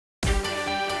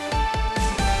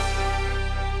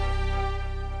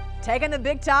taking the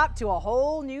big top to a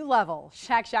whole new level.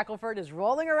 Shaq Shackelford is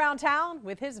rolling around town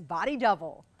with his body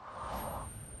double.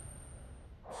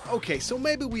 Okay, so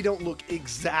maybe we don't look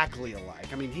exactly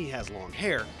alike. I mean, he has long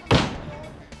hair.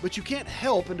 But you can't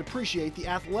help and appreciate the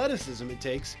athleticism it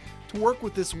takes to work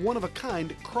with this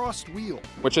one-of-a-kind crossed wheel.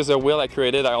 Which is a wheel I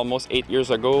created almost 8 years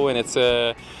ago, and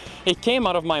it came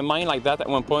out of my mind like that at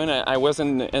one point. I was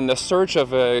in the search of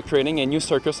creating a new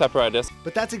circus apparatus.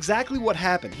 But that's exactly what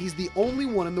happened. He's the only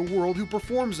one in the world who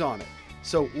performs on it.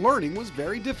 So learning was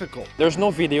very difficult. There's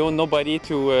no video, nobody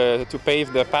to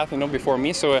pave the path, before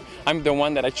me. So I'm the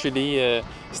one that actually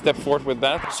stepped forth with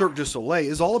that. Cirque Du Soleil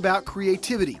is all about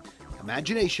creativity,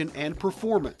 imagination, and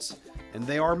performance. And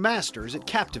they are masters at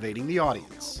captivating the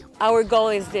audience. Our goal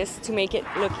is this, to make it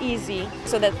look easy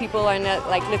so that people are not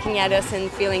like looking at us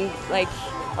and feeling like,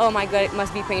 oh my God, it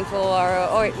must be painful,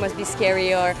 or it must be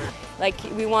scary, or like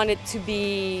we want it to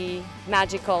be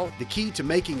magical. The key to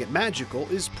making it magical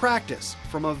is practice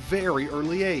from a very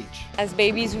early age. As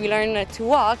babies, we learn to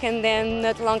walk, and then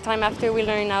not a long time after we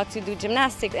learn how to do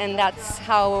gymnastics, and that's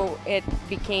how it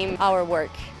became our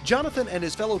work. Jonathan and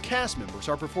his fellow cast members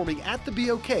are performing at the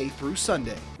BOK through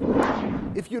Sunday.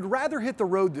 If you'd rather hit the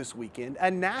road this weekend,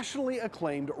 a nationally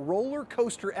acclaimed roller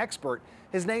coaster expert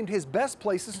has named his best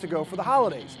places to go for the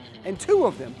holidays, and 2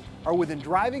 of them are within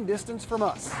driving distance from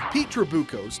us. Pete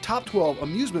Trabuco's top 12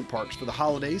 amusement parks for the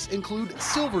holidays include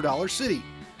Silver Dollar City.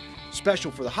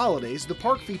 Special for the holidays, the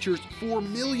park features 4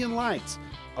 million lights,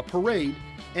 a parade,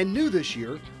 and new this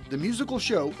year, the musical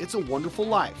show It's a Wonderful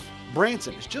Life.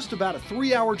 Branson is just about a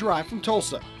 3-hour drive from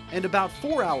Tulsa, and about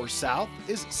 4 hours south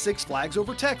is Six Flags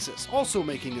Over Texas, also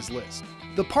making his list.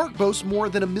 The park boasts more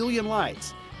than 1 million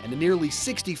lights and a nearly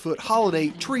 60-foot holiday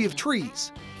tree of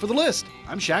trees. For the list,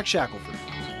 I'm Shaq Shackelford.